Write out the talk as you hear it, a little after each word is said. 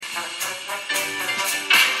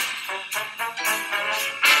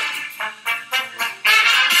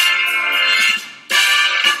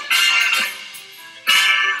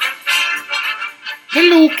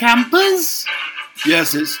campers?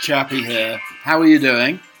 Yes, it's Chappie here. How are you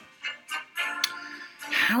doing?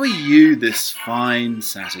 How are you this fine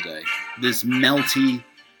Saturday? This melty,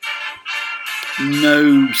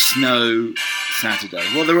 no snow Saturday.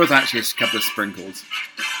 Well, there was actually a couple of sprinkles,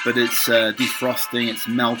 but it's defrosting, it's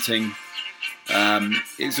melting.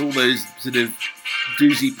 It's all those sort of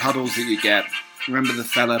doozy puddles that you get. Remember the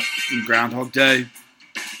fella in Groundhog Day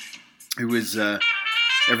who was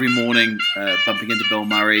every morning bumping into Bill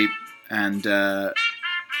Murray and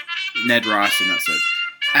Ned Ryerson, that's it.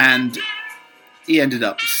 And he ended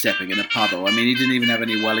up stepping in a puddle. I mean, he didn't even have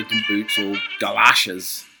any Wellington boots or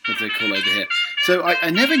galoshes, as they call over here. So I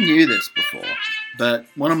never knew this before, but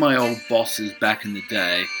one of my old bosses back in the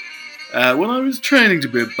day, when I was training to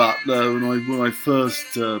be a butler, one of my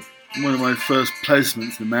first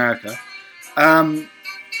placements in America,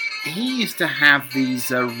 he used to have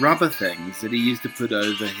these rubber things that he used to put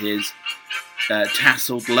over his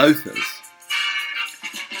tasseled loafers.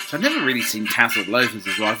 So I've never really seen tasseled loafers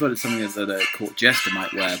as well. I thought it's something that a court jester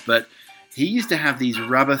might wear, but he used to have these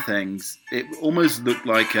rubber things. It almost looked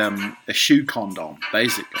like a shoe condom,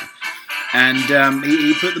 basically. And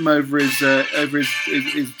he put them over his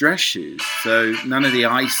dress shoes, so none of the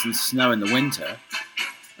ice and snow in the winter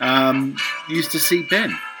used to seep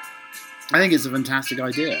in. I think it's a fantastic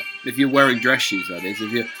idea. If you're wearing dress shoes, that is.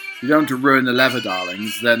 If you don't want to ruin the leather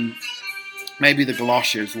darlings, then maybe the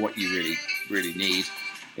galoshes is what you really need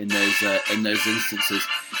in those instances.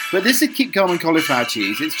 But this is Keep Calm and Cauliflower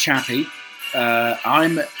Cheese. It's Chappie.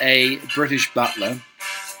 I'm a British butler.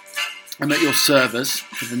 I'm at your service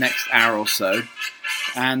for the next hour or so,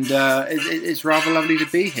 and it's rather lovely to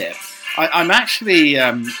be here. I'm actually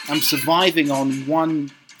I'm surviving on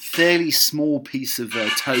one fairly small piece of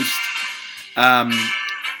toast,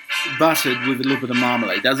 buttered with a little bit of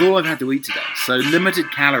marmalade. That's all I've had to eat today. So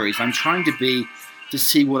limited calories. I'm trying to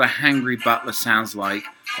see what a hangry butler sounds like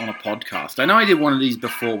on a podcast. I know I did one of these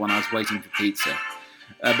before when I was waiting for pizza,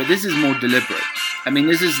 but this is more deliberate. I mean,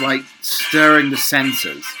 this is like stirring the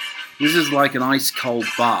senses. This is like an ice-cold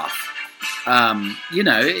bath.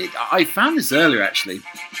 I found this earlier, actually.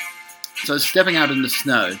 So I was stepping out in the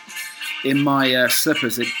snow in my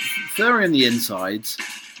slippers. It's furry on the insides,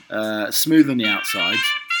 smooth on the outsides.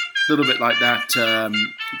 A little bit like that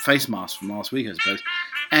face mask from last week, I suppose.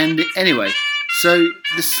 And anyway, so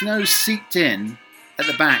the snow seeped in at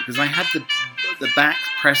the back because I had the back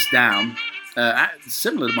pressed down,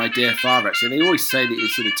 similar to my dear father, actually. They always say that you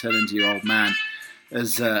sort of turn into your old man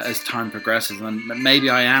as time progresses, and maybe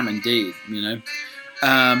I am indeed,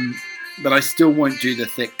 but I still won't do the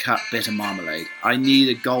thick cut bitter marmalade. I need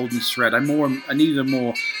a golden thread. I need a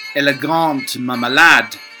more elegant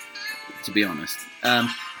marmalade, to be honest.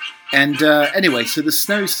 Anyway, so the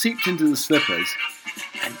snow seeped into the slippers,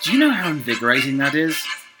 and do you know how invigorating that is?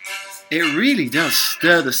 It really does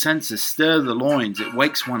stir the senses, stir the loins. It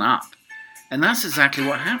wakes one up, and that's exactly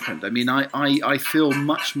what happened. I mean, I feel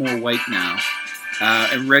much more awake now.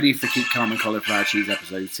 And ready for Keep Calm and Cauliflower Cheese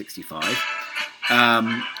episode 65.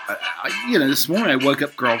 This morning I woke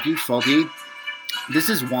up groggy, foggy. This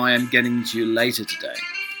is why I'm getting to you later today.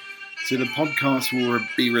 So the podcast will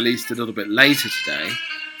be released a little bit later today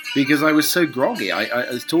because I was so groggy.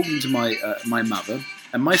 I was talking to my mother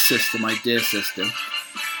and my sister, my dear sister,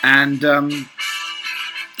 and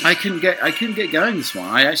I couldn't get going this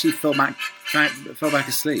morning. I actually fell back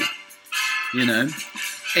asleep.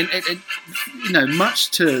 And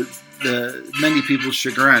much to the many people's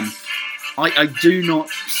chagrin, I do not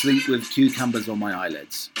sleep with cucumbers on my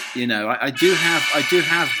eyelids. I do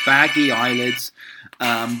have baggy eyelids,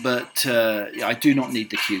 but I do not need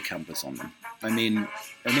the cucumbers on them. I mean,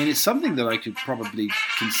 it's something that I could probably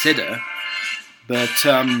consider, but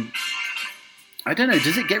I don't know.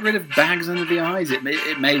 Does it get rid of bags under the eyes? It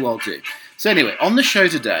may well do. So anyway, on the show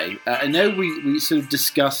today, I know we sort of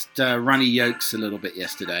discussed runny yolks a little bit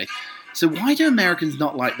yesterday. So why do Americans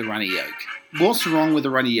not like the runny yolk? What's wrong with the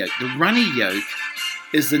runny yolk? The runny yolk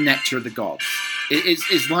is the nectar of the gods.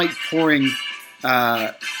 It's like pouring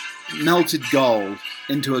melted gold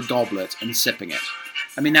into a goblet and sipping it.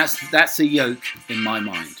 I mean, that's a yolk in my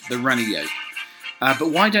mind, the runny yolk. But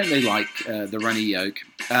why don't they like the runny yolk?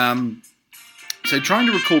 So trying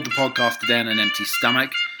to record the podcast today on an empty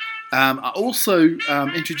stomach. Also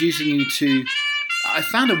introducing you to, I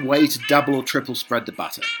found a way to double or triple spread the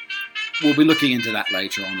butter. We'll be looking into that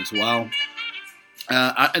later on as well.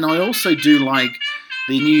 And I also do like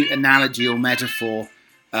the new analogy or metaphor,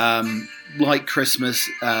 like Christmas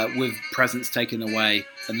with presents taken away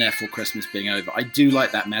and therefore Christmas being over. I do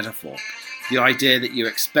like that metaphor. The idea that you're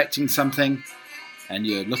expecting something and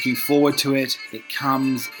you're looking forward to it. It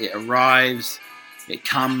comes, it arrives, It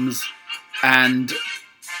comes, and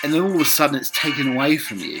then all of a sudden it's taken away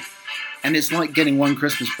from you. And it's like getting one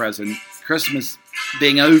Christmas present, Christmas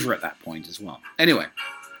being over at that point as well. Anyway,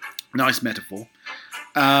 nice metaphor.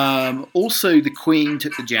 Also, the Queen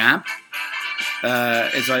took the jab,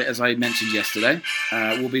 as I mentioned yesterday.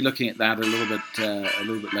 We'll be looking at that a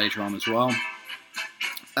little bit later on as well.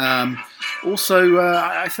 Also,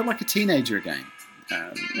 I feel like a teenager again.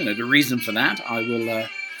 The reason for that I will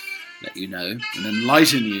let you know and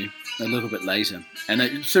enlighten you a little bit later. And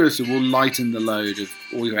it seriously will lighten the load of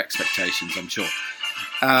all your expectations, I'm sure.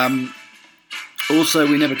 Also,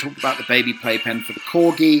 we never talked about the baby playpen for the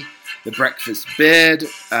corgi, the breakfast beard,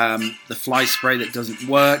 the fly spray that doesn't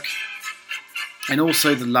work, and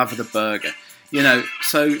also the love of the burger.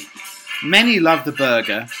 So many love the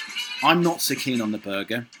burger. I'm not so keen on the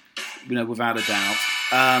burger, without a doubt.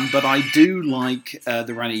 But I do like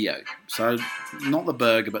the runny yolk. So not the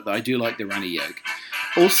burger, but I do like the runny yolk.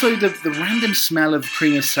 Also, the random smell of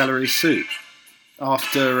cream of celery soup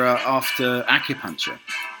after acupuncture.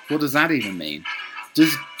 What does that even mean?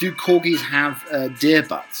 Do corgis have deer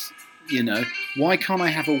butts? Why can't I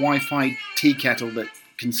have a Wi-Fi tea kettle that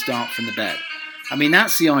can start from the bed? I mean,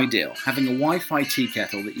 that's the ideal. Having a Wi-Fi tea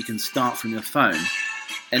kettle that you can start from your phone,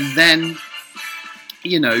 and then,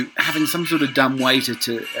 having some sort of dumb waiter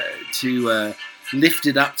to lift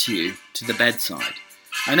it up to you to the bedside.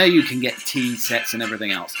 I know you can get tea sets and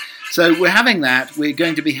everything else. So we're having that. We're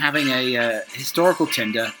going to be having a historical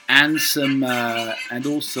Tinder and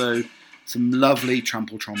also some lovely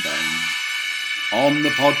trumple trombone on the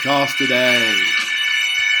podcast today.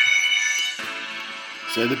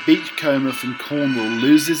 So the beachcomber from Cornwall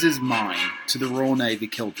loses his mind to the Royal Navy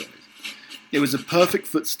killjoys. It was a perfect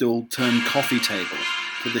footstool turned coffee table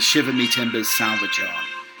for the Shiver Me Timbers salvage yard.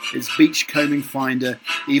 Its beachcombing finder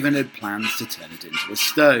even had plans to turn it into a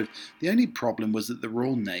stove. The only problem was that the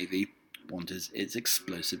Royal Navy wanted its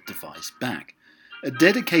explosive device back. A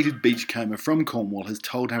dedicated beachcomber from Cornwall has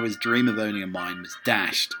told how his dream of owning a mine was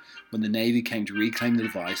dashed when the Navy came to reclaim the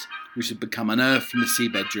device, which had become unearthed from the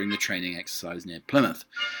seabed during the training exercise near Plymouth.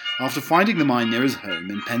 After finding the mine near his home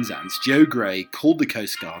in Penzance, Joe Gray called the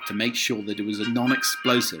Coast Guard to make sure that it was a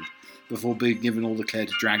non-explosive before being given all the clear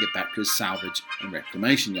to drag it back to his salvage and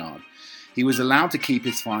reclamation yard. He was allowed to keep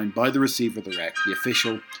his find by the receiver of the wreck, the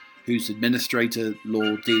official whose administrator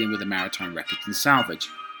law dealing with the maritime wreckage and salvage.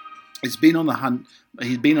 He'd been on the hunt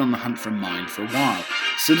for a mine for a while.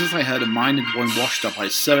 As soon as I heard a mine had been washed up, I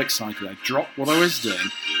was so excited I dropped what I was doing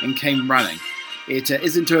and came running. It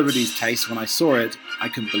isn't to everybody's taste. When I saw it, I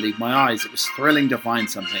couldn't believe my eyes. It was thrilling to find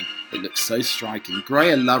something. It looked so striking. Gray,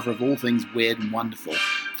 a lover of all things weird and wonderful,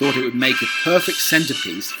 thought it would make a perfect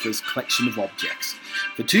centerpiece for his collection of objects.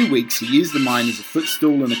 For 2 weeks, he used the mine as a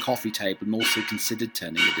footstool and a coffee table and also considered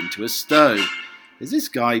turning it into a stove. Is this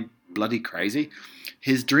guy bloody crazy?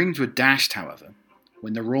 His dreams were dashed, however,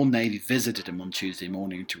 when the Royal Navy visited him on Tuesday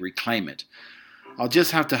morning to reclaim it. I'll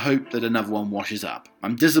just have to hope that another one washes up.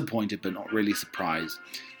 I'm disappointed but not really surprised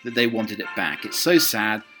that they wanted it back. It's so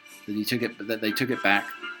sad that they took it back,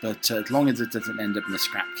 but as long as it doesn't end up in a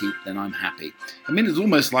scrap heap, then I'm happy. I mean, it's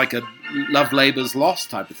almost like a love labour's lost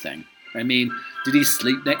type of thing. I mean, did he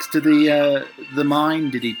sleep next to the mine?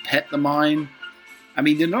 Did he pet the mine? I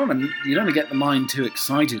mean, you don't want to get the mine too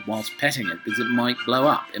excited whilst petting it because it might blow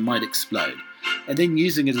up, it might explode. And then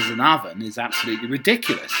using it as an oven is absolutely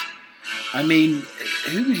ridiculous. I mean,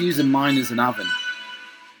 who would use a mine as an oven?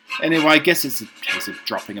 Anyway, I guess it's a case of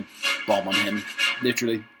dropping a bomb on him,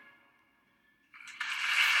 literally.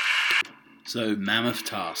 So, Mammoth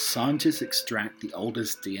task. Scientists extract the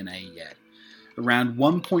oldest DNA yet. Around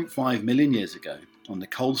 1.5 million years ago, on the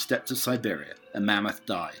cold steppes of Siberia, a mammoth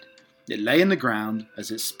died. It lay in the ground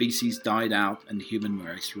as its species died out and the human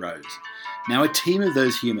race rose. Now a team of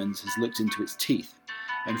those humans has looked into its teeth,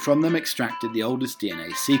 and from them extracted the oldest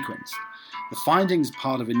DNA sequence. The findings,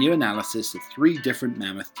 part of a new analysis of 3 different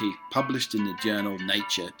mammoth teeth published in the journal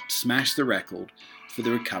Nature, smashed the record for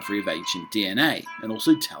the recovery of ancient DNA, and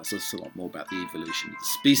also tells us a lot more about the evolution of the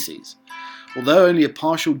species. Although only a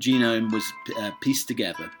partial genome was pieced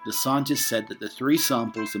together, the scientists said that the 3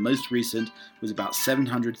 samples, the most recent was about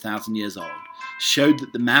 700,000 years old, showed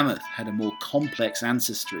that the mammoth had a more complex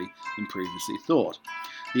ancestry than previously thought.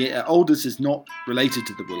 The oldest is not related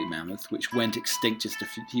to the woolly mammoth, which went extinct just a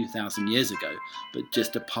few thousand years ago, but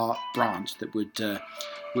just a branch that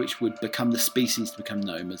which would become the species to become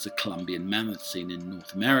known as the Columbian mammoth seen in in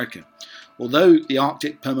North America. Although the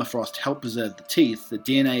Arctic permafrost helped preserve the teeth, the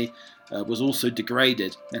DNA was also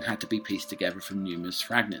degraded and had to be pieced together from numerous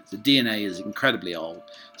fragments. The DNA is incredibly old,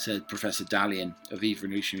 said Professor Dalian of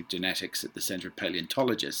evolutionary genetics at the Center of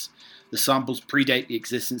Paleontologists. The samples predate the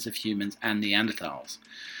existence of humans and Neanderthals.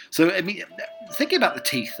 So, I mean, thinking about the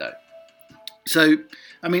teeth, though. So,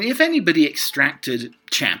 I mean, if anybody extracted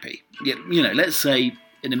Chappie, let's say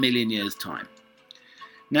in a million years' time.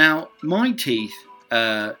 Now, my teeth,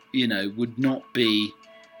 would not be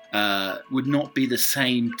the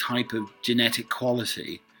same type of genetic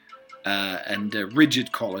quality and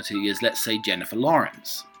rigid quality as, let's say, Jennifer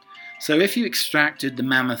Lawrence. So if you extracted the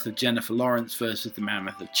mammoth of Jennifer Lawrence versus the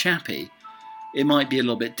mammoth of Chappie, it might be a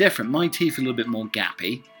little bit different. My teeth are a little bit more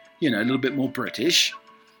gappy, a little bit more British.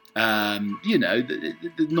 Not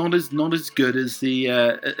as good as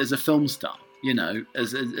as a film star,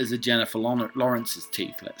 as a Jennifer Lawrence's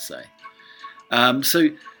teeth, let's say. So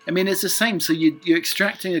I mean, it's the same. So you're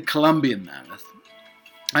extracting a Colombian mammoth.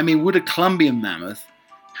 I mean, would a Colombian mammoth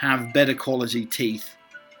have better quality teeth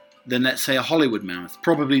than, let's say, a Hollywood mammoth?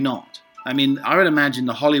 Probably not. I mean, I would imagine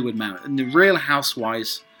the Hollywood mammoth and the Real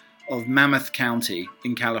Housewives of Mammoth County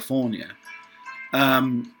in California.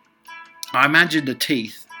 I imagine the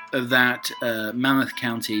teeth of that Mammoth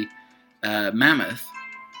County mammoth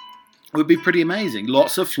would be pretty amazing.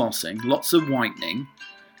 Lots of flossing, lots of whitening,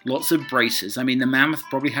 lots of braces. I mean, the mammoth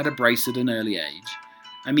probably had a brace at an early age.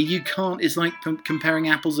 I mean, you can't, it's like comparing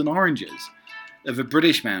apples and oranges of a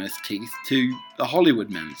British mammoth's teeth to a Hollywood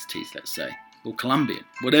mammoth's teeth, let's say, or Colombian,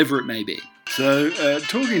 whatever it may be. So,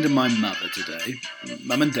 talking to my mother today,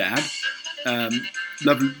 mum and dad,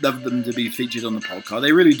 love them to be featured on the podcast.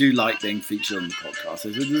 They really do like being featured on the podcast.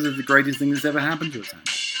 This is the greatest thing that's ever happened to us.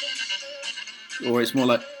 Or it's more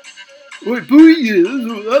like, "Wait, boy, yeah,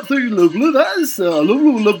 that's very lovely. That is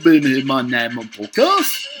love being here, my name on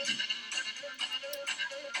podcast.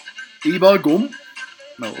 By gum."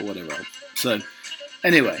 Or whatever else. So,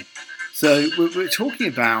 anyway, we're talking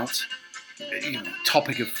about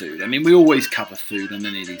topic of food. I mean, we always cover food on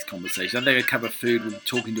any of these conversations. I think I cover food when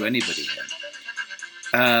talking to anybody here.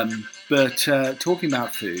 But talking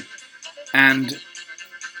about food, and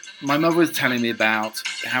my mother was telling me about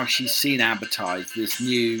how she's seen advertised this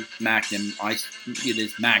new Magnum ice,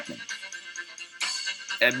 this Magnum.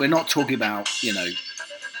 And we're not talking about, we're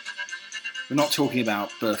not talking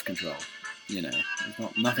about birth control.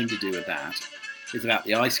 It's nothing to do with that. It's about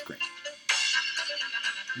the ice cream.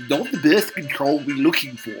 Not the birth control we're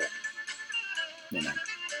looking for.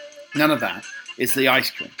 None of that. It's the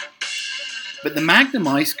ice cream. But the Magnum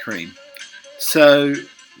ice cream. So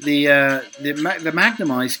the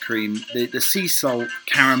Magnum ice cream, the sea salt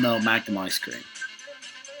caramel Magnum ice cream,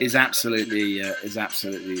 looks absolutely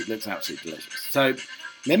delicious. So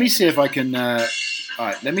let me see if I can.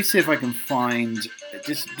 Let me see if I can find.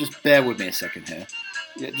 Just bear with me a second here.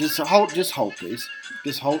 Yeah, just hold, please.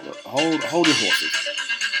 Just hold your horses.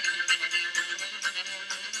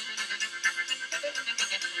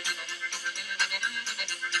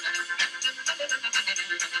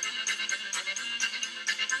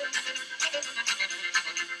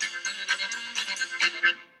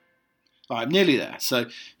 I'm nearly there. So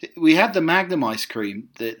we had the Magnum ice cream,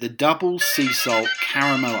 the double sea salt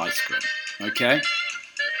caramel ice cream. Okay,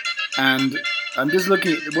 and I'm just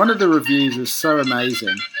looking at one of the reviews is so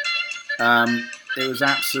amazing. It was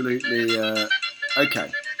absolutely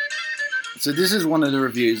okay. So this is one of the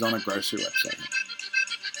reviews on a grocery website.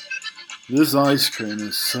 "This ice cream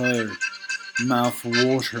is so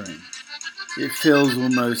mouth-watering. It feels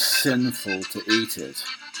almost sinful to eat it."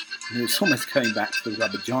 It's almost going back to the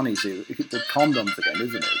rubber johnnies, the condoms again,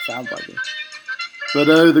 isn't it? It sounds like it. "But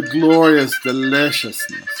oh, the glorious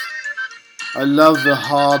deliciousness. I love the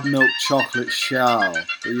hard milk chocolate shell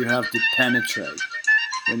that you have to penetrate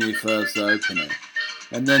when you first open it.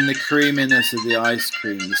 And then the creaminess of the ice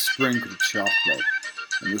cream, the sprinkled chocolate,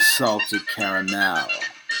 and the salted caramel.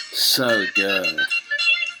 So good."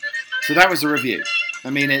 So that was the review. I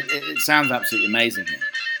mean, it sounds absolutely amazing here.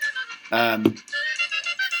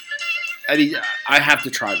 I have to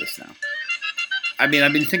try this now. I mean,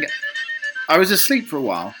 I've been thinking. I was asleep for a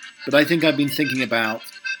while, but I think I've been thinking about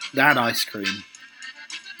that ice cream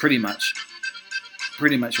pretty much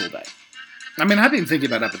all day. I mean, I've been thinking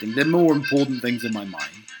about other things. There are more important things in my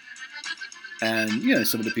mind. And,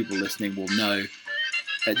 some of the people listening will know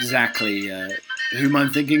exactly whom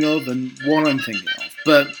I'm thinking of and what I'm thinking of.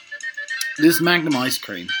 But this Magnum ice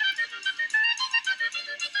cream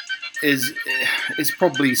is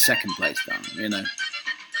probably second place down,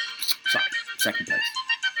 Sorry, second place.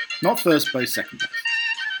 Not first place, second place.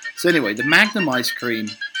 So anyway, the Magnum ice cream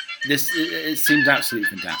it seems absolutely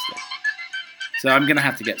fantastic. So I'm going to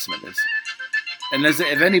have to get some of this. And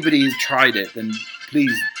if anybody has tried it, then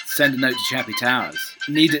please send a note to Chappie Towers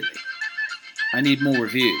immediately. I need more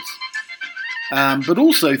reviews. But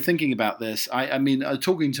also thinking about this, I mean,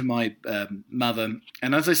 talking to my mother,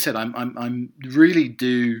 and as I said, I'm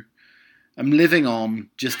living on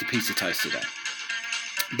just a piece of toast today.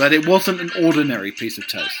 But it wasn't an ordinary piece of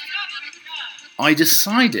toast. I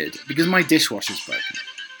decided, because my dishwasher's broken,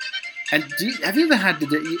 and have you ever had to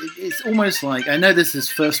do, it's almost like, I know this is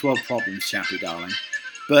first world problems, Chappie darling,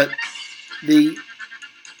 but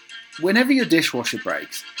whenever your dishwasher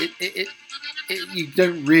breaks, you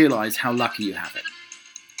don't realise how lucky you have it.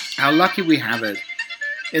 How lucky we have it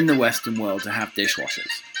in the Western world to have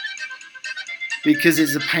dishwashers. Because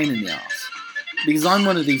it's a pain in the arse. Because I'm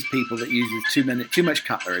one of these people that uses too much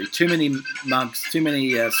cutlery, too many mugs, too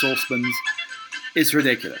many saucepans. It's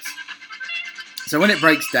ridiculous. So when it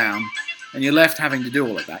breaks down and you're left having to do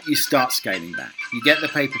all of that, you start scaling back. You get the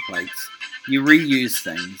paper plates, you reuse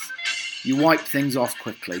things, you wipe things off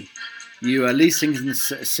quickly, you leave things in the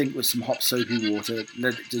sink with some hot soapy water,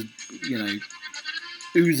 let it just,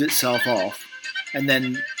 ooze itself off, and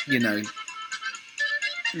then,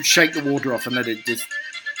 shake the water off and let it just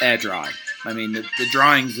air dry. I mean, the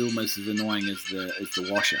drying is almost as annoying as the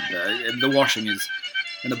washing. The washing is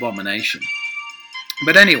an abomination.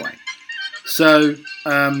 But anyway, so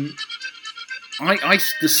I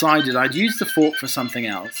decided I'd use the fork for something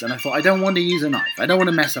else, and I thought I don't want to use a knife. I don't want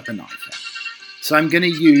to mess up a knife. So I'm going to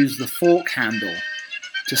use the fork handle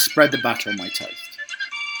to spread the butter on my toast.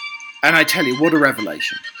 And I tell you, what a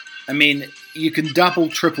revelation. I mean, you can double,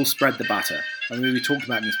 triple spread the butter. I mean, we talked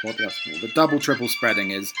about in this podcast before. The double, triple spreading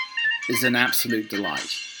is an absolute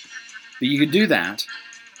delight. But you can do that.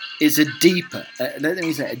 It's a deeper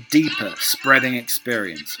spreading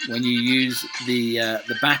experience when you use the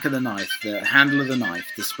back of the knife, the handle of the knife,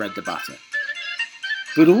 to spread the butter.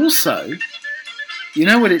 But also, you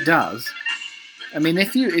know what it does? I mean,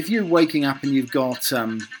 if you're waking up and you've got,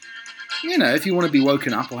 if you want to be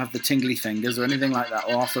woken up or have the tingly fingers or anything like that,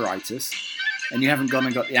 or arthritis, and you haven't gone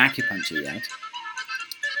and got the acupuncture yet,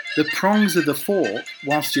 the prongs of the fork,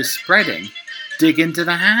 whilst you're spreading, dig into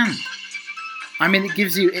the hand. I mean,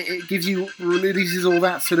 it releases all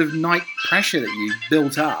that sort of night pressure that you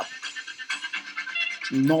built up.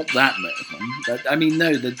 Not that much, but I mean,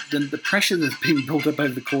 no, the pressure that's been built up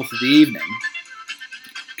over the course of the evening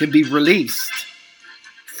can be released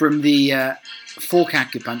from the fork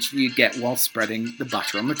acupuncture you get while spreading the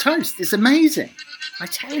butter on the toast. It's amazing. I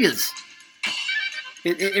tell you,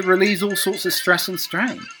 it relieves all sorts of stress and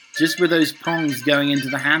strain just with those prongs going into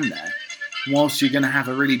the hand there, whilst you're going to have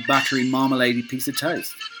a really buttery, marmaladey piece of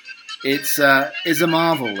toast. It's a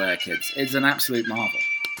marvel there, kids. It's an absolute marvel.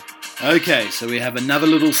 Okay, so we have another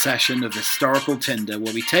little session of historical Tinder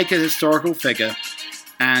where we take a historical figure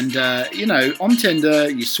and, on Tinder,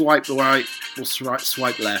 you swipe right or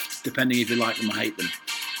swipe left, depending if you like them or hate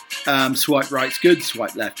them. Swipe right's good,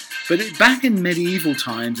 swipe left. But back in medieval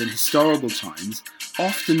times and historical times,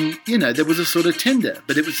 often, there was a sort of Tinder,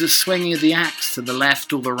 but it was the swinging of the axe to the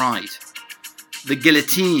left or the right. The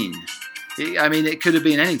guillotine. It could have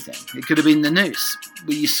been anything. It could have been the noose.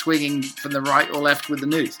 Were you swinging from the right or left with the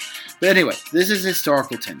noose? But anyway, this is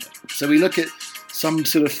historical Tinder. So we look at some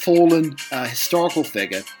sort of fallen historical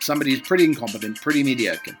figure, somebody who's pretty incompetent, pretty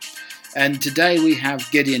mediocre. And today we have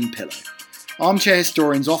Gideon Pillow. Armchair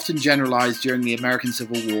historians often generalized during the American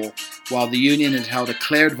Civil War, while the Union had held a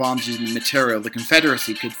clear advantage in the material, the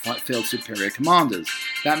Confederacy could field superior commanders.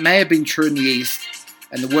 That may have been true in the East,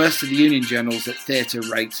 and the worst of the Union generals at theatre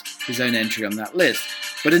rates his own entry on that list.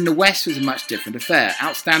 But in the West was a much different affair.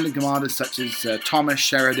 Outstanding commanders such as Thomas,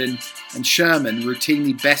 Sheridan, and Sherman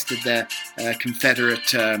routinely bested their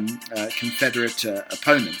Confederate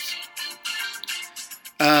opponents.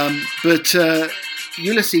 But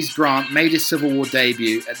Ulysses Grant made his Civil War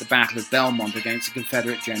debut at the Battle of Belmont against the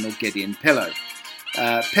Confederate General Gideon Pillow.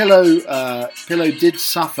 Pillow did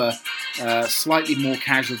suffer slightly more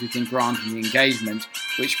casualties than Grant in the engagement,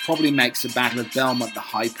 which probably makes the Battle of Belmont the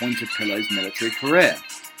high point of Pillow's military career.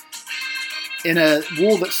 In a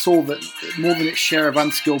war that saw more than its share of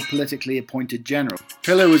unskilled politically appointed generals,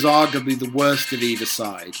 Pillow was arguably the worst of either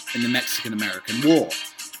side in the Mexican-American War,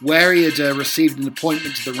 where he had received an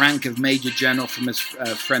appointment to the rank of Major General from his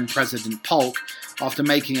friend President Polk after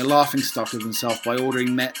making a laughingstock of himself by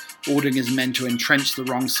ordering his men to entrench the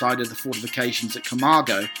wrong side of the fortifications at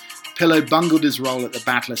Camargo. Pillow bungled his role at the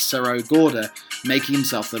Battle of Cerro Gordo, making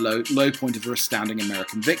himself the low point of a astounding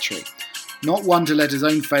American victory. Not one to let his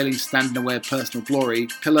own failings stand in the way of personal glory,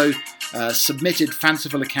 Pillow submitted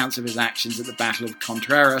fanciful accounts of his actions at the Battle of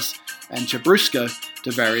Contreras and Churubusco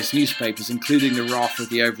to various newspapers, including the wrath of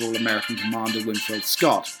the overall American commander Winfield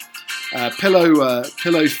Scott.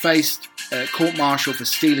 Pillow faced court-martial for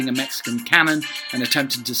stealing a Mexican cannon and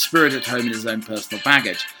attempting to spirit it home in his own personal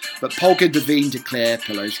baggage, but Polk intervened to clear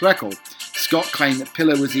Pillow's record. Scott claimed that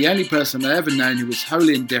Pillow was the only person I'd ever known who was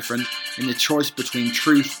wholly indifferent in the choice between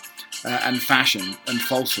truth and fashion and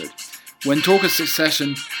falsehood. When talk of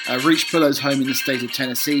secession reached Pillow's home in the state of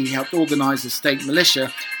Tennessee, he helped organize the state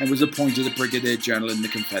militia and was appointed a brigadier general in the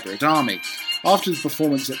Confederate Army. After his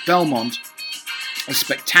performance at Belmont, a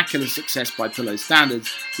spectacular success by Pillow's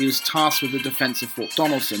standards, he was tasked with the defense of Fort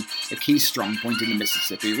Donelson, a key strong point in the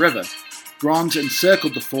Mississippi River. Grant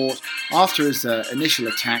encircled the fort after his initial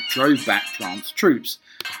attack drove back Grant's troops.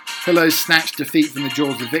 Pillow snatched defeat from the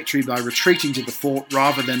jaws of victory by retreating to the fort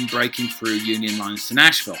rather than breaking through Union lines to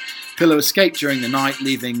Nashville. Pillow escaped during the night,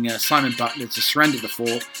 leaving Simon Butler to surrender the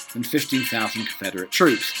fort and 15,000 Confederate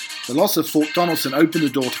troops. The loss of Fort Donelson opened the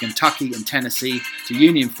door to Kentucky and Tennessee to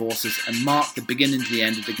Union forces and marked the beginning to the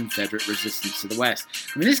end of the Confederate resistance to the West.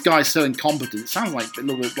 I mean, this guy's so incompetent, it sounds like a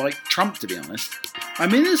little bit like Trump, to be honest. I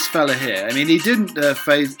mean, this fella here, he didn't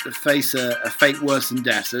face a fate worse than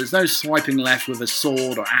death, so there's no swiping left with a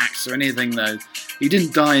sword or axe or anything, though. He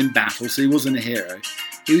didn't die in battle, so he wasn't a hero.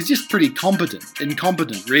 He was just pretty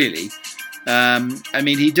incompetent, really.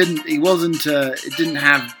 He wasn't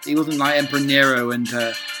like Emperor Nero and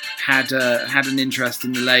had an interest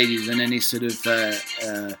in the ladies and any sort of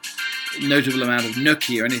notable amount of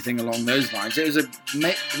nookie or anything along those lines. It was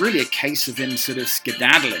really a case of him sort of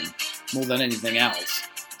skedaddling more than anything else.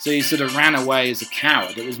 So he sort of ran away as a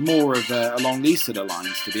coward. It was more of along these sort of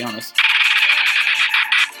lines, to be honest.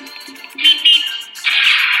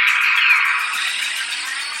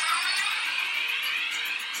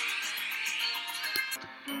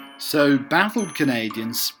 So, baffled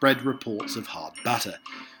Canadians spread reports of hard butter.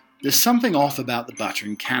 There's something off about the butter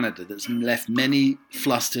in Canada that's left many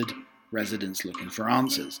flustered residents looking for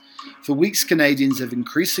answers. For weeks, Canadians have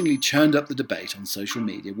increasingly churned up the debate on social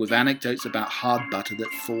media with anecdotes about hard butter that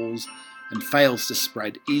falls and fails to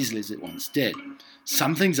spread easily as it once did.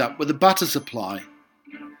 Something's up with the butter supply.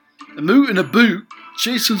 A moot and a boot,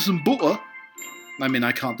 chasing some butter.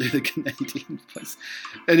 I can't do the Canadian voice.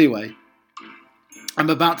 Anyway, I'm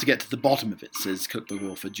about to get to the bottom of it, says cookbook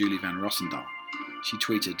author Julie Van Rossendahl. She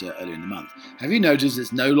tweeted earlier in the month. Have you noticed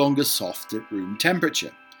it's no longer soft at room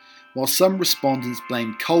temperature? While some respondents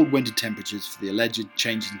blamed cold winter temperatures for the alleged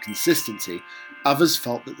change in consistency, others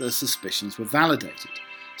felt that their suspicions were validated.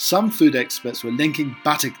 Some food experts were linking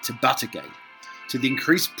butter to Buttergate, to the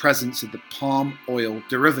increased presence of the palm oil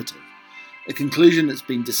derivative, a conclusion that's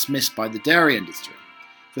been dismissed by the dairy industry.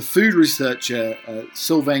 For food researcher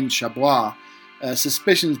Sylvain Chabois,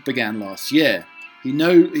 suspicions began last year. He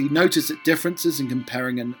noticed that differences in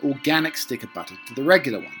comparing an organic stick of butter to the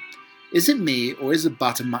regular one. Is it me, or is the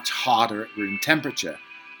butter much harder at room temperature?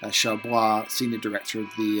 Chabois, senior director of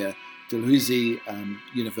the Dalhousie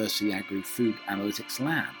University Agri-Food Analytics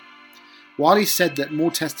Lab. While he said that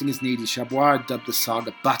more testing is needed, Chabois dubbed the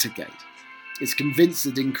saga Buttergate. Is convinced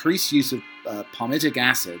that increased use of palmitic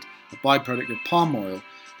acid, a byproduct of palm oil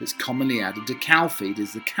that's commonly added to cow feed,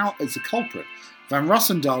 is the culprit. Van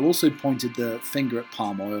Rossendahl also pointed the finger at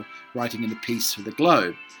palm oil, writing in the piece for the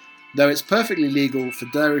Globe. Though it's perfectly legal for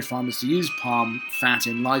dairy farmers to use palm fat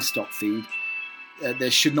in livestock feed,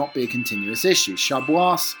 there should not be a continuous issue.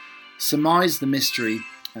 Chabois surmised the mystery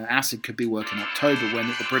acid could be working in October when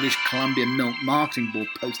the British Columbia Milk Marketing Board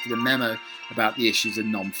posted a memo about the issues of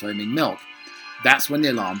non-foaming milk. That's when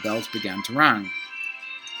the alarm bells began to ring.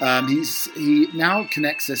 He now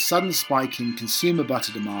connects a sudden spike in consumer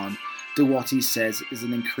butter demand to what he says is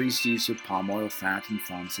an increased use of palm oil fat in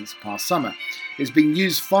farms since past summer. It's been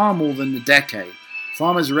used far more than a decade.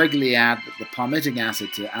 Farmers regularly add that the palmitic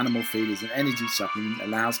acid to animal feed as an energy supplement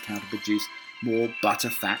allows cow to produce more butter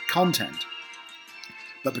fat content.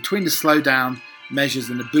 But between the slowdown measures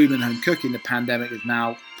and the boom in home cooking, the pandemic has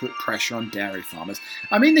now put pressure on dairy farmers.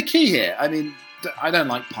 The key here, I don't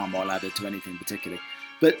like palm oil added to anything particularly,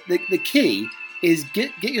 but the key is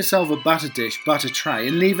get yourself a butter dish, butter tray,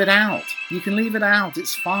 and leave it out. You can leave it out,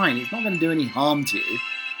 it's fine, it's not going to do any harm to you.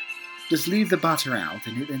 Just leave the butter out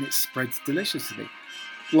and it spreads deliciously.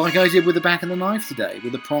 Like I did with the back of the knife today,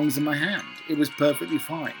 with the prongs in my hand. It was perfectly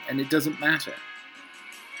fine, and it doesn't matter.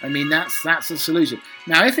 That's a solution.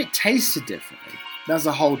 Now, if it tasted differently, that's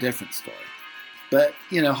a whole different story. But,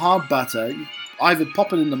 hard butter, either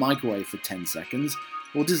pop it in the microwave for 10 seconds,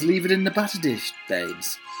 or just leave it in the butter dish,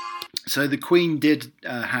 babes. So the Queen did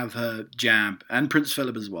have her jab, and Prince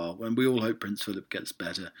Philip as well, and we all hope Prince Philip gets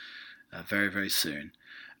better. very, very soon.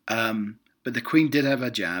 But the Queen did have her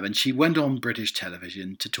jab, and she went on British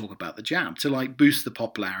television to talk about the jab, to boost the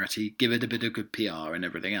popularity, give it a bit of good PR and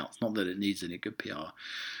everything else. Not that it needs any good PR,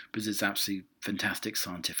 because it's absolutely fantastic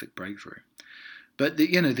scientific breakthrough. But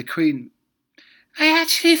the Queen, I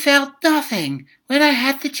actually felt nothing when I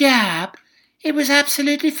had the jab. It was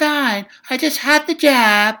absolutely fine. I just had the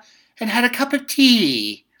jab and had a cup of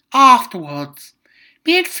tea afterwards.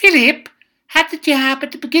 Me and Philip had the jab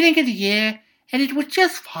at the beginning of the year, and it was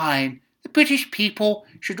just fine. The British people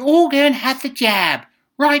should all go and have the jab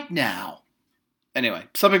right now. Anyway,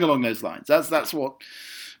 something along those lines. That's what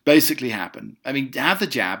basically happened. I mean, have the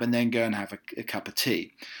jab and then go and have a cup of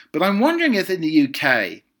tea. But I'm wondering if in the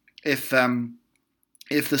UK, if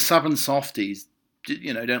the southern softies,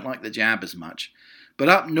 don't like the jab as much, but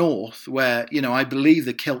up north, where I believe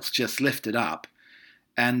the kilt's just lifted up,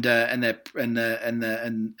 and they're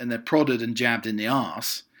prodded and jabbed in the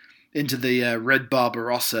arse into the red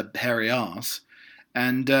Barbarossa hairy arse,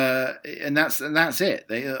 and that's it.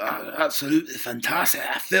 They are absolutely fantastic.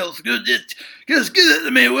 That feels good. Just give it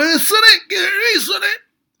to me, will you, sonny? Give it to me, sonny.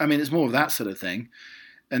 I mean, it's more of that sort of thing.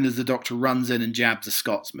 And as the doctor runs in and jabs the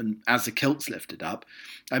Scotsman as the kilt's lifted up,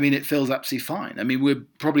 I mean, it feels absolutely fine. I mean, we're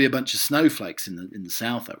probably a bunch of snowfleks in the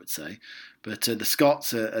south, I would say, but the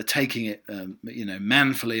Scots are taking it,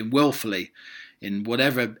 manfully and willfully in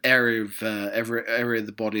whatever area of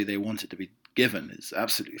the body they want it to be given. It's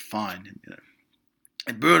absolutely fine.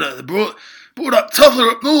 They brought up tougher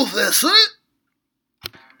up north there, son.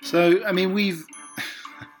 So, I mean,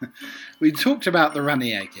 we talked about the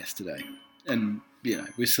runny egg yesterday, and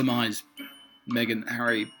we surmised Meghan and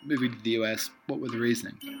Harry moving to the US. What was the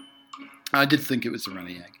reasoning? I did think it was the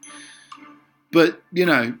runny egg, but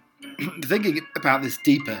thinking about this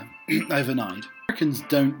deeper overnight, Americans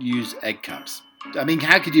don't use egg cups. I mean,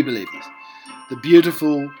 how could you believe this? The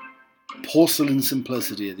beautiful porcelain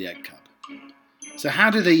simplicity of the egg cup. So how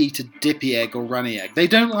do they eat a dippy egg or runny egg? They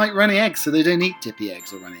don't like runny eggs, so they don't eat dippy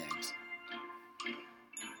eggs or runny eggs.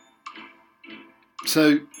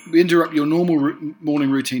 So we interrupt your normal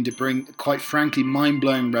morning routine to bring, quite frankly,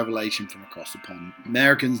 mind-blowing revelation from across the pond.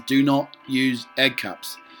 Americans do not use egg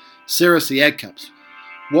cups. Seriously, egg cups.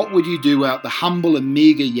 What would you do without the humble and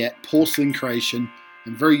meagre yet porcelain creation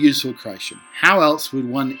and very useful creation? How else would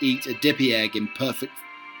one eat a dippy egg in perfect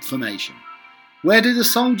formation? Where do the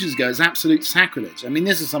soldiers go? It's absolute sacrilege. I mean,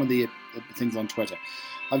 this is some of the things on Twitter.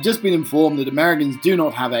 I've just been informed that Americans do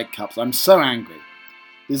not have egg cups. I'm so angry.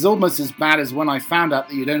 This is almost as bad as when I found out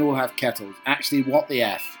that you don't all have kettles. Actually, what the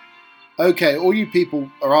F? Okay, all you people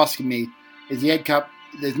are asking me, is the egg cup...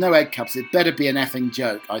 There's no egg cups. It better be an effing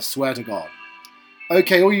joke. I swear to God.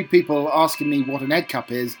 Okay, all you people are asking me what an egg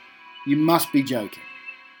cup is, you must be joking.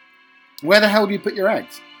 Where the hell do you put your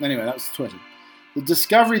eggs? Anyway, that's Twitter. The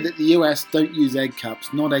discovery that the US don't use egg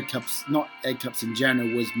cups, not egg cups in general,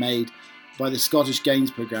 was made by the Scottish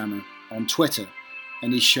Games programmer on Twitter,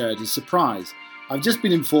 and he shared his surprise. I've just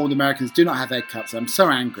been informed Americans do not have egg cups. I'm so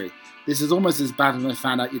angry. This is almost as bad as when I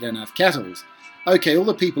found out you don't have kettles. Okay, all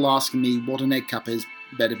the people asking me what an egg cup is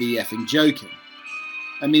better be effing joking.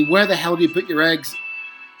 I mean, where the hell do you put your eggs?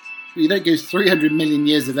 You don't go 300 million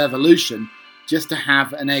years of evolution just to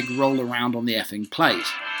have an egg roll around on the effing plate.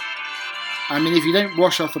 I mean, if you don't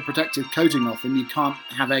wash off the protective coating off them, you can't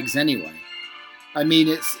have eggs anyway. I mean,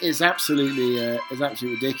 it's absolutely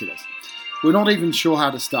ridiculous. We're not even sure how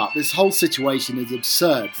to start. This whole situation is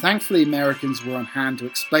absurd. Thankfully, Americans were on hand to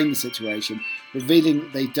explain the situation, revealing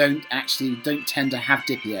that they don't tend to have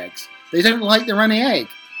dippy eggs. They don't like the runny egg.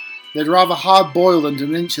 They'd rather hard-boil than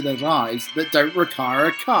to inch of their lives that don't require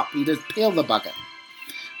a cup. You just peel the bugger.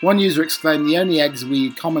 One user exclaimed, the only eggs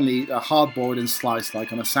we commonly eat are hard-boiled and sliced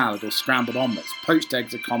like on a salad or scrambled omelettes. Poached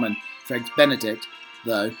eggs are common for eggs Benedict,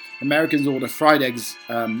 though. Americans order fried eggs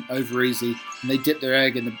over easy, and they dip their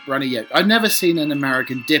egg in the runny yolk. I've never seen an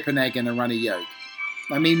American dip an egg in a runny yolk.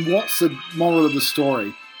 I mean, what's the moral of the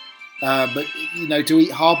story? But, to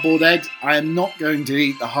eat hard-boiled eggs, I am not going to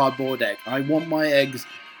eat the hard-boiled egg. I want my eggs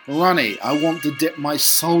runny. I want to dip my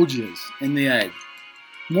soldiers in the egg.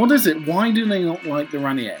 What is it? Why do they not like the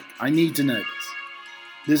runny egg? I need to know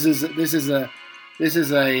this. This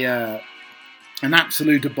is an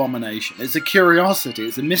absolute abomination. It's a curiosity.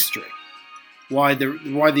 It's a mystery. Why the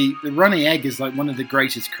runny egg is like one of the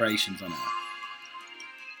greatest creations on earth.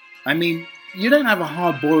 I mean, you don't have a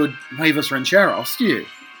hard-boiled huevos rancheros, do you?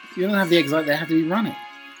 You don't have the eggs like they have to be runny.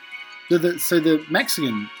 So the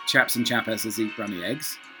Mexican chaps and chapesses eat runny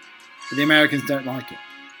eggs, but the Americans don't like it.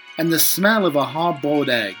 And the smell of a hard-boiled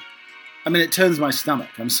egg, I mean, it turns my stomach.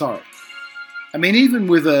 I'm sorry. I mean, even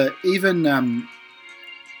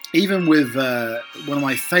Even with one of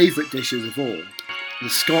my favourite dishes of all, the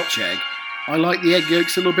Scotch egg, I like the egg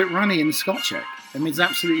yolks a little bit runny in the Scotch egg. I mean, it's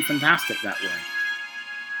absolutely fantastic that way.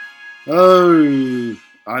 Oh,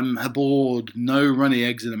 I'm aboard. No runny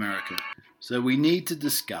eggs in America. So we need to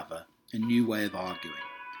discover a new way of arguing.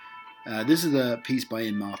 This is a piece by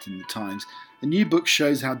Ian Martin in the Times. The new book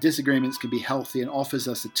shows how disagreements can be healthy and offers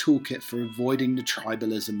us a toolkit for avoiding the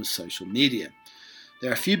tribalism of social media. There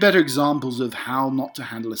are a few better examples of how not to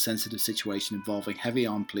handle a sensitive situation involving heavy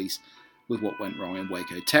armed police with what went wrong in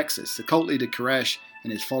Waco, Texas. The cult leader Koresh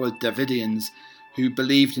and his followers Davidians, who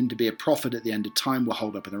believed him to be a prophet at the end of time, were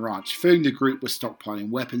holed up in a ranch. Fearing the group was stockpiling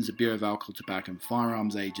weapons, the Bureau of Alcohol, Tobacco and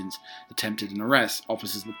Firearms agents attempted an arrest.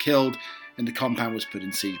 Officers were killed and the compound was put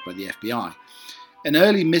in siege by the FBI. An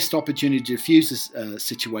early missed opportunity to defuse this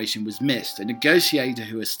situation was missed. A negotiator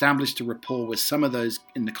who established a rapport with some of those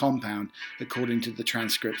in the compound, according to the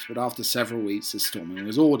transcripts, but after several weeks the storming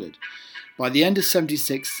was ordered. By the end of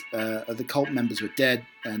 76, of the cult members were dead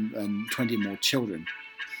and 20 more children.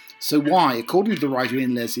 So why? According to the writer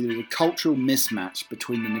Ian Leslie, there was a cultural mismatch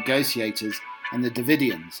between the negotiators and the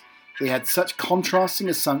Davidians. They had such contrasting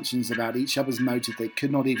assumptions about each other's motive they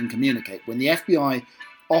could not even communicate. When the FBI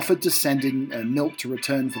offered to send in milk to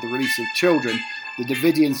return for the release of children, the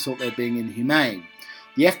Davidians thought they were being inhumane.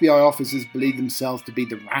 The FBI officers believed themselves to be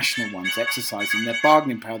the rational ones, exercising their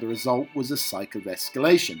bargaining power. The result was a cycle of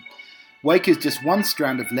escalation. Waco is just one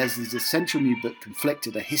strand of Leslie's essential new book,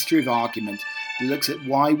 Conflicted, a history of argument that looks at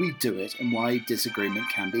why we do it and why disagreement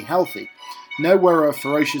can be healthy. Nowhere are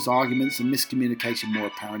ferocious arguments and miscommunication more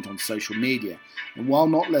apparent on social media, and while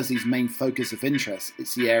not Leslie's main focus of interest,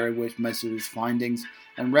 it's the area where most of his findings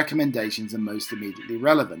and recommendations are most immediately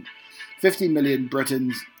relevant. 50 million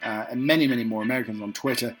Britons and many, many more Americans on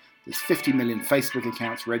Twitter. There's 50 million Facebook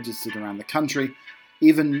accounts registered around the country.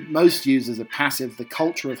 Even most users are passive. The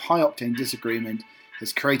culture of high-octane disagreement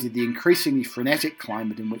has created the increasingly frenetic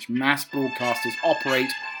climate in which mass broadcasters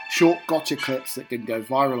operate short gotcha clips that can go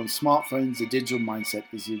viral on smartphones. The digital mindset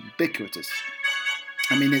is ubiquitous.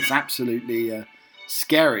 I mean, it's absolutely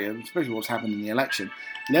scary, especially what's happened in the election.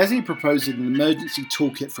 Leslie proposed an emergency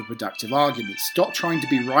toolkit for productive arguments. Stop trying to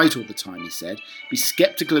be right all the time, he said. Be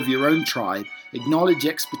skeptical of your own tribe. Acknowledge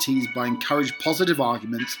expertise by encouraging positive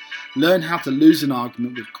arguments. Learn how to lose an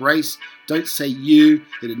argument with grace. Don't say you,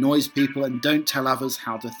 it annoys people, and don't tell others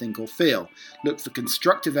how to think or feel. Look for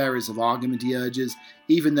constructive areas of argument, he urges,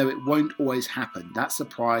 even though it won't always happen. That's the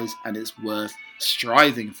prize, and it's worth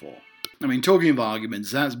striving for. I mean, talking of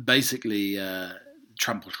arguments, that's basically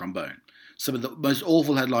Trump or trombone. Some of the most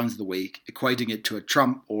awful headlines of the week, equating it to a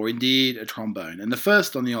trump or indeed a trombone. And the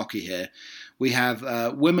first on the Oki here, we have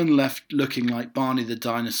women left looking like Barney the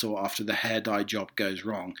dinosaur after the hair dye job goes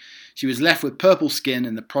wrong. She was left with purple skin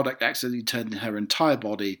and the product accidentally turned her entire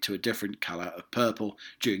body to a different colour of purple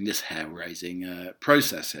during this hair-raising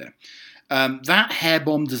process here. That hair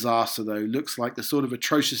bomb disaster, though, looks like the sort of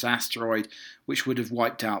atrocious asteroid which would have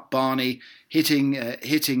wiped out Barney, hitting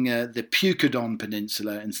the Pucodon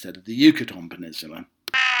Peninsula instead of the Yucatan Peninsula.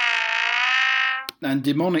 And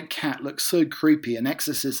demonic cat looks so creepy, an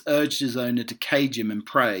exorcist urged his owner to cage him and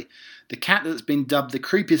pray. The cat that's been dubbed the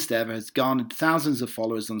creepiest ever has garnered thousands of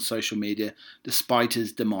followers on social media despite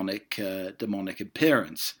his demonic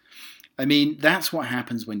appearance. I mean, that's what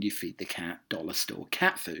happens when you feed the cat dollar store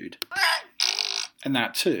cat food. And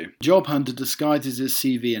that too. Job hunter disguises his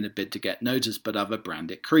CV in a bid to get noticed, but other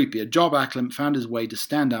brand it creepy. A job applicant found his way to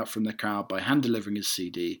stand out from the crowd by hand-delivering his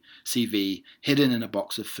CV hidden in a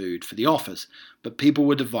box of food for the office, but people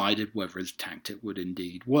were divided whether his tactic would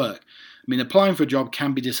indeed work. I mean, applying for a job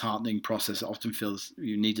can be a disheartening process. It often feels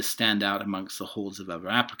you need to stand out amongst the hordes of other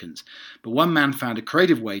applicants. But one man found a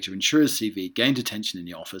creative way to ensure his CV gained attention in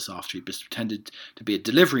the office after he pretended to be a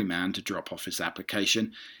delivery man to drop off his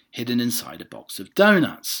application, hidden inside a box of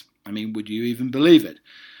donuts. I mean, would you even believe it?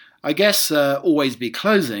 I guess always be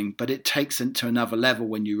closing, but it takes it to another level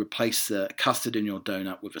when you replace the custard in your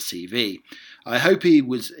donut with a CV. I hope he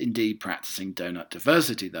was indeed practicing donut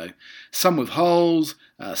diversity, though. Some with holes,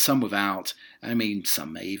 some without. I mean,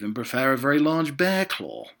 some may even prefer a very large bear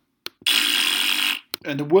claw.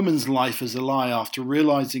 And a woman's life is a lie after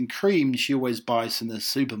realising cream she always buys from the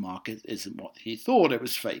supermarket isn't what he thought. It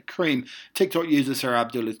was fake cream. TikTok user Sarah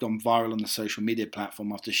Abdul has gone viral on the social media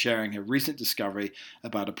platform after sharing her recent discovery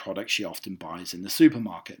about a product she often buys in the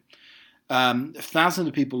supermarket. Thousands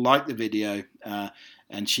of people liked the video,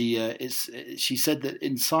 and she said that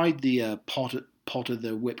inside the pot of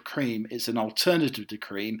the whipped cream. It's an alternative to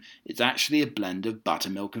cream. It's actually a blend of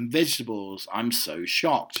buttermilk and vegetables. I'm so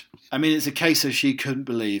shocked. I mean, it's a case of she couldn't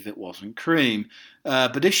believe it wasn't cream.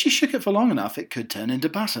 But if she shook it for long enough, it could turn into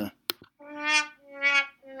butter.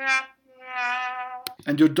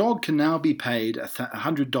 And your dog can now be paid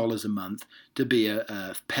 $100 a month to be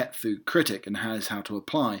a pet food critic and knows how to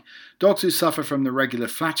apply. Dogs who suffer from the regular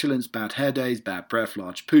flatulence, bad hair days, bad breath,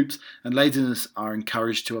 large poops, and laziness are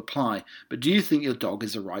encouraged to apply. But do you think your dog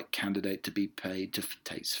is the right candidate to be paid to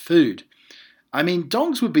taste food? I mean,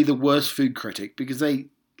 dogs would be the worst food critic because they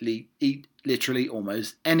eat literally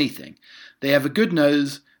almost anything. They have a good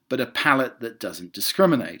nose, but a palate that doesn't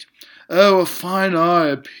discriminate. Oh, a fine eye,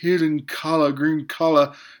 appealing colour, green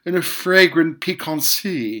colour, and a fragrant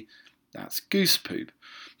piquancy. That's goose poop.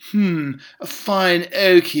 A fine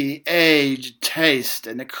oaky, aged taste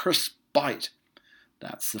and a crisp bite.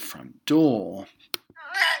 That's the front door.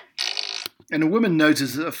 And a woman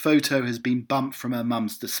notices that a photo has been bumped from her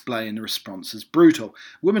mum's display and the response is brutal.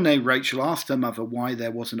 A woman named Rachel asked her mother why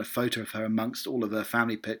there wasn't a photo of her amongst all of her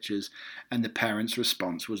family pictures, and the parents'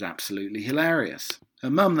 response was absolutely hilarious. Her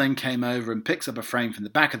mum then came over and picks up a frame from the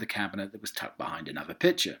back of the cabinet that was tucked behind another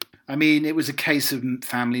picture. I mean, it was a case of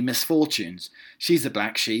family misfortunes. She's the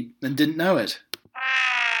black sheep and didn't know it.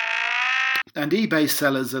 And eBay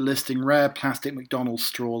sellers are listing rare plastic McDonald's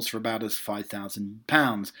straws for about as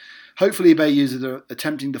 £5,000. Hopefully eBay users are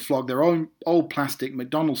attempting to flog their own old plastic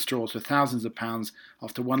McDonald's straws for thousands of pounds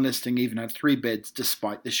after one listing even had 3 bids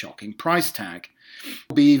despite the shocking price tag. What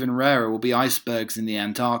will be even rarer will be icebergs in the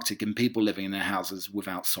Antarctic and people living in their houses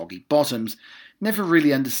without soggy bottoms. Never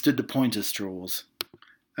really understood the point of straws.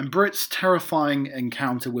 And Brit's terrifying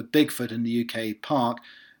encounter with Bigfoot in the UK park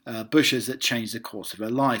bushes that changed the course of her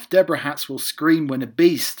life. Deborah Hatz will scream when a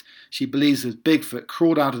beast she believes was Bigfoot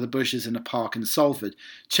crawled out of the bushes in a park in Salford,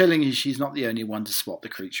 chilling as she's not the only one to spot the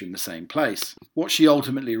creature in the same place. What she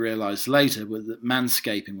ultimately realised later was that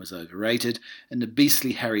manscaping was overrated and the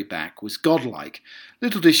beastly hairy back was godlike.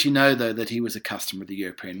 Little did she know, though, that he was a customer of the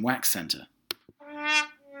European Wax Centre.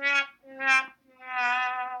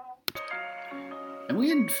 And we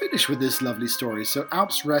didn't finish with this lovely story. So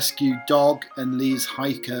Alps rescue dog and leaves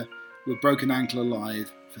hiker with broken ankle alive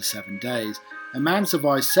for 7 days. A man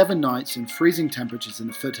survives 7 nights in freezing temperatures in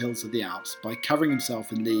the foothills of the Alps by covering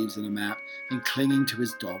himself in leaves and a mat and clinging to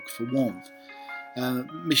his dog for warmth.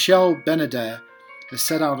 Michel Benader has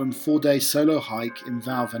set out on a 4-day solo hike in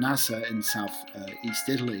Val Venassa in south-east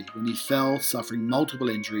Italy when he fell, suffering multiple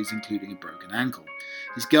injuries including a broken ankle.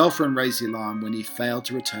 His girlfriend raised the alarm when he failed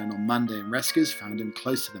to return on Monday and rescuers found him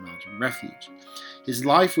close to the mountain refuge. His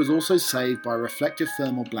life was also saved by a reflective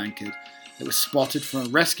thermal blanket that was spotted from a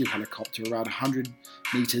rescue helicopter around 100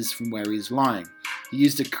 metres from where he was lying. He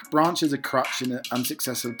used a branch as a crutch in an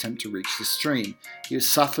unsuccessful attempt to reach the stream. He was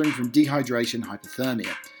suffering from dehydration and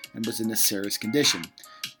hypothermia and was in a serious condition.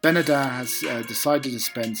 Benader has decided to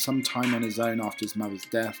spend some time on his own after his mother's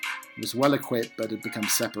death. He was well equipped but had become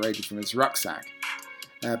separated from his rucksack.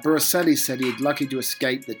 Buracelli said he had lucky to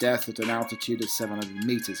escape the death at an altitude of 700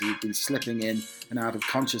 metres. He had been slipping in and out of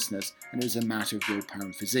consciousness, and it was a matter of willpower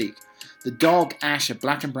and physique. The dog, Ash, a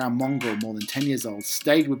black and brown mongrel more than 10 years old,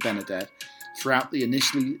 stayed with Benader throughout the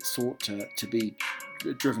initially sought to be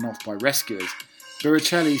driven off by rescuers.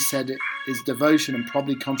 Buracelli said his devotion and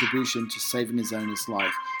probably contribution to saving his owner's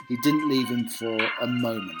life. He didn't leave him for a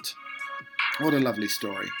moment. What a lovely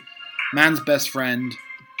story. Man's best friend,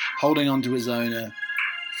 holding on to his owner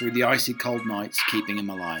through the icy cold nights, keeping him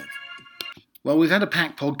alive. Well, we've had a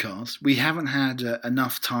packed podcast. We haven't had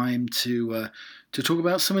enough time to talk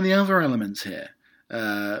about some of the other elements here,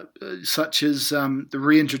 such as the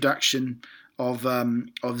reintroduction of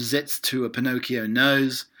zits to a Pinocchio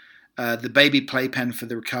nose, the baby playpen for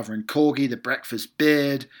the recovering corgi, the breakfast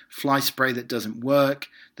beard, fly spray that doesn't work,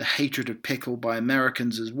 the hatred of pickle by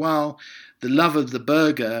Americans as well, the love of the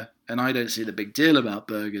burger, and I don't see the big deal about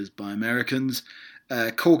burgers by Americans,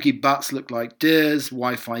 corgi butts look like deers,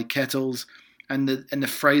 Wi-Fi kettles, and the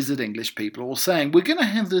phrase that English people are all saying. We're going to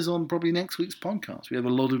have this on probably next week's podcast. We have a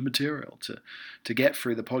lot of material to get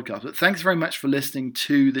through the podcast. But thanks very much for listening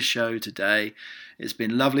to the show today. It's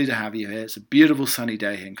been lovely to have you here. It's a beautiful sunny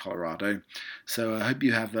day here in Colorado. So I hope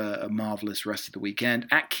you have a marvellous rest of the weekend.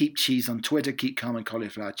 At Keep Cheese on Twitter, Keep Calm and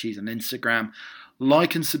Cauliflower Cheese on Instagram.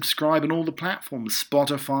 Like and subscribe on all the platforms: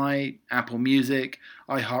 Spotify, Apple Music,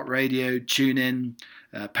 iHeartRadio, TuneIn,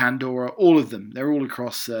 Pandora, all of them. They're all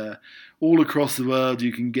across the world.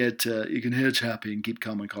 You can hear Chappie and Keep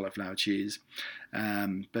Calm and Cauliflower Cheese.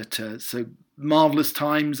 So marvellous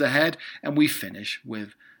times ahead, and we finish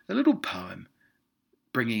with a little poem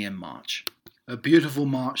bringing in March. A beautiful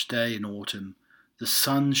March day in autumn, the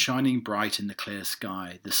sun shining bright in the clear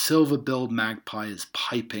sky, the silver-billed magpie is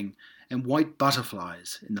piping, and white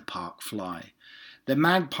butterflies in the park fly. The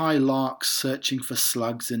magpie larks searching for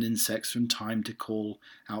slugs and insects from time to call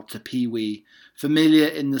out to Pee-wee, familiar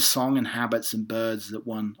in the song and habits and birds that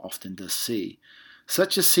one often does see.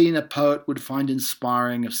 Such a scene a poet would find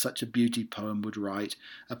inspiring if such a beauty poem would write,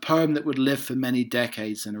 a poem that would live for many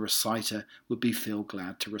decades and a reciter would feel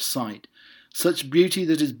glad to recite. Such beauty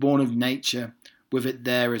that is born of nature, with it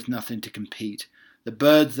there is nothing to compete. The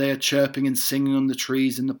birds they are chirping and singing on the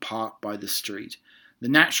trees in the park by the street. The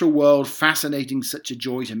natural world fascinating, such a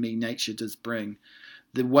joy to me nature does bring.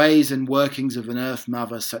 The ways and workings of an earth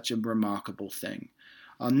mother, such a remarkable thing.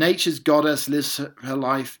 Our nature's goddess lives her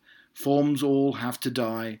life, forms all have to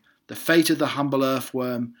die. The fate of the humble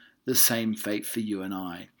earthworm, the same fate for you and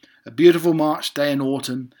I. A beautiful March day in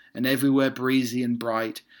autumn, and everywhere breezy and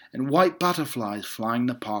bright, and white butterflies flying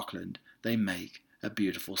the parkland, they make a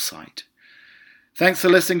beautiful sight. Thanks for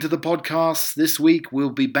listening to the podcast. This week we'll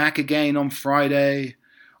be back again on Friday.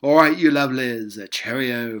 All right, you lovelies, a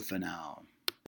cheerio for now.